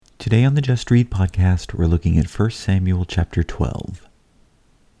Today on the Just Read podcast, we're looking at 1 Samuel chapter 12.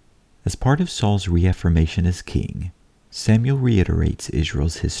 As part of Saul's reaffirmation as king, Samuel reiterates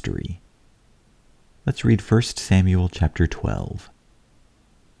Israel's history. Let's read 1 Samuel chapter 12.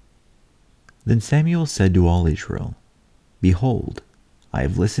 Then Samuel said to all Israel, "Behold, I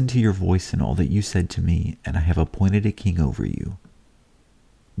have listened to your voice in all that you said to me, and I have appointed a king over you.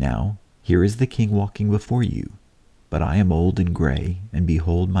 Now, here is the king walking before you. But I am old and gray, and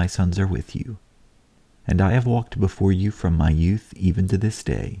behold, my sons are with you. And I have walked before you from my youth even to this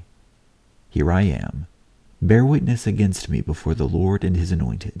day. Here I am. Bear witness against me before the Lord and his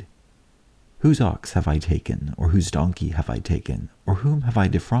anointed. Whose ox have I taken, or whose donkey have I taken, or whom have I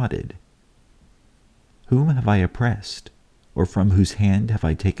defrauded? Whom have I oppressed, or from whose hand have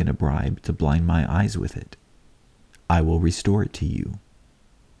I taken a bribe to blind my eyes with it? I will restore it to you."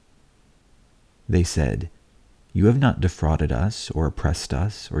 They said, "You have not defrauded us, or oppressed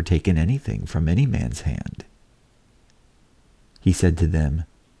us, or taken anything from any man's hand." He said to them,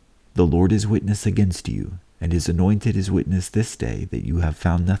 "The Lord is witness against you, and his anointed is witness this day that you have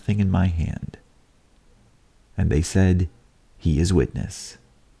found nothing in my hand." And they said, "He is witness."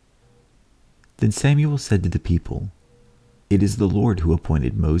 Then Samuel said to the people, "It is the Lord who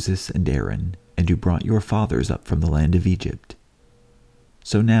appointed Moses and Aaron, and who brought your fathers up from the land of Egypt.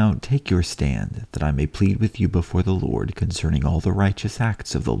 So now take your stand, that I may plead with you before the Lord concerning all the righteous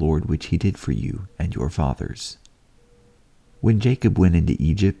acts of the Lord which he did for you and your fathers. When Jacob went into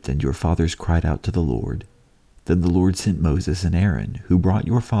Egypt and your fathers cried out to the Lord, then the Lord sent Moses and Aaron, who brought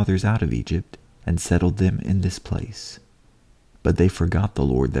your fathers out of Egypt and settled them in this place. But they forgot the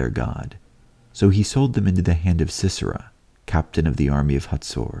Lord their God. So he sold them into the hand of Sisera, captain of the army of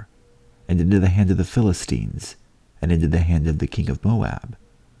Hatzor, and into the hand of the Philistines, and into the hand of the king of Moab,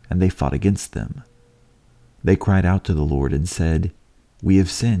 and they fought against them. They cried out to the Lord and said, 'We have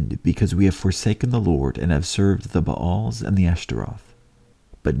sinned, because we have forsaken the Lord and have served the Baals and the Ashtaroth.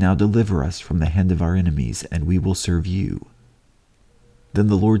 But now deliver us from the hand of our enemies, and we will serve you.' Then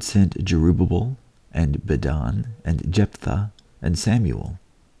the Lord sent Jerubbaal, and Bedan, and Jephthah, and Samuel,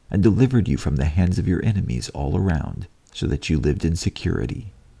 and delivered you from the hands of your enemies all around, so that you lived in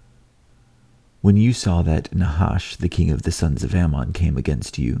security. When you saw that Nahash, the king of the sons of Ammon, came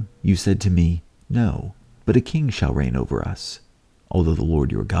against you, you said to me, 'No, but a king shall reign over us,' although the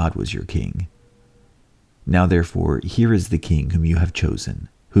Lord your God was your king. Now therefore, here is the king whom you have chosen,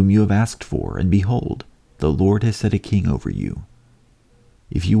 whom you have asked for, and behold, the Lord has set a king over you.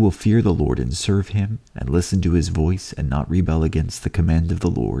 If you will fear the Lord and serve him, and listen to his voice, and not rebel against the command of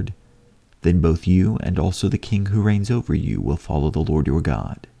the Lord, then both you and also the king who reigns over you will follow the Lord your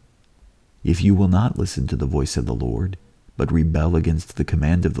God. If you will not listen to the voice of the Lord, but rebel against the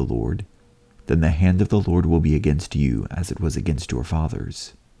command of the Lord, then the hand of the Lord will be against you as it was against your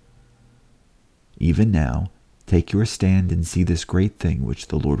fathers. Even now, take your stand and see this great thing which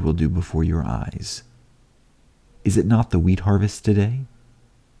the Lord will do before your eyes. Is it not the wheat harvest today?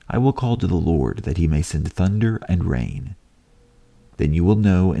 I will call to the Lord that he may send thunder and rain. Then you will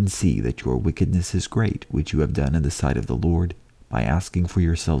know and see that your wickedness is great, which you have done in the sight of the Lord, by asking for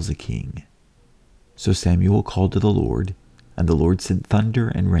yourselves a king." So Samuel called to the Lord, and the Lord sent thunder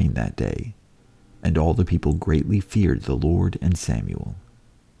and rain that day, and all the people greatly feared the Lord and Samuel.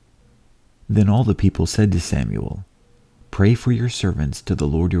 Then all the people said to Samuel, "Pray for your servants to the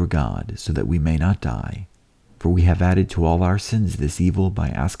Lord your God, so that we may not die, for we have added to all our sins this evil by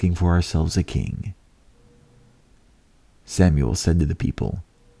asking for ourselves a king." Samuel said to the people,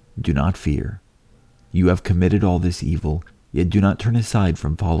 "Do not fear. You have committed all this evil, yet do not turn aside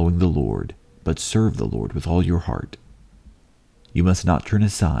from following the Lord, but serve the Lord with all your heart. You must not turn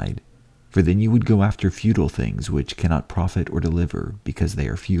aside, for then you would go after futile things which cannot profit or deliver, because they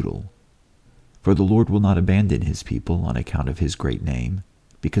are futile. For the Lord will not abandon his people on account of his great name,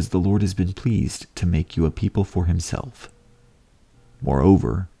 because the Lord has been pleased to make you a people for himself.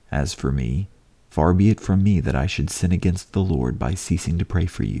 Moreover, as for me, far be it from me that I should sin against the Lord by ceasing to pray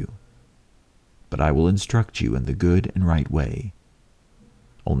for you. But I will instruct you in the good and right way.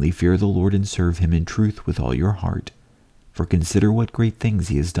 Only fear the Lord and serve him in truth with all your heart, for consider what great things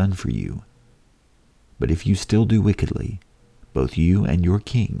he has done for you. But if you still do wickedly, both you and your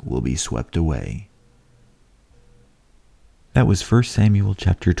king will be swept away." That was 1 Samuel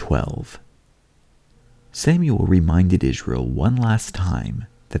chapter 12. Samuel reminded Israel one last time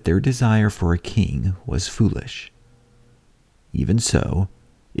that their desire for a king was foolish. Even so,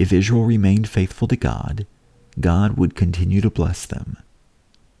 if Israel remained faithful to God, God would continue to bless them.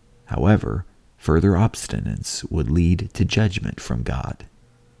 However, further obstinance would lead to judgment from God.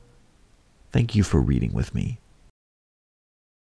 Thank you for reading with me.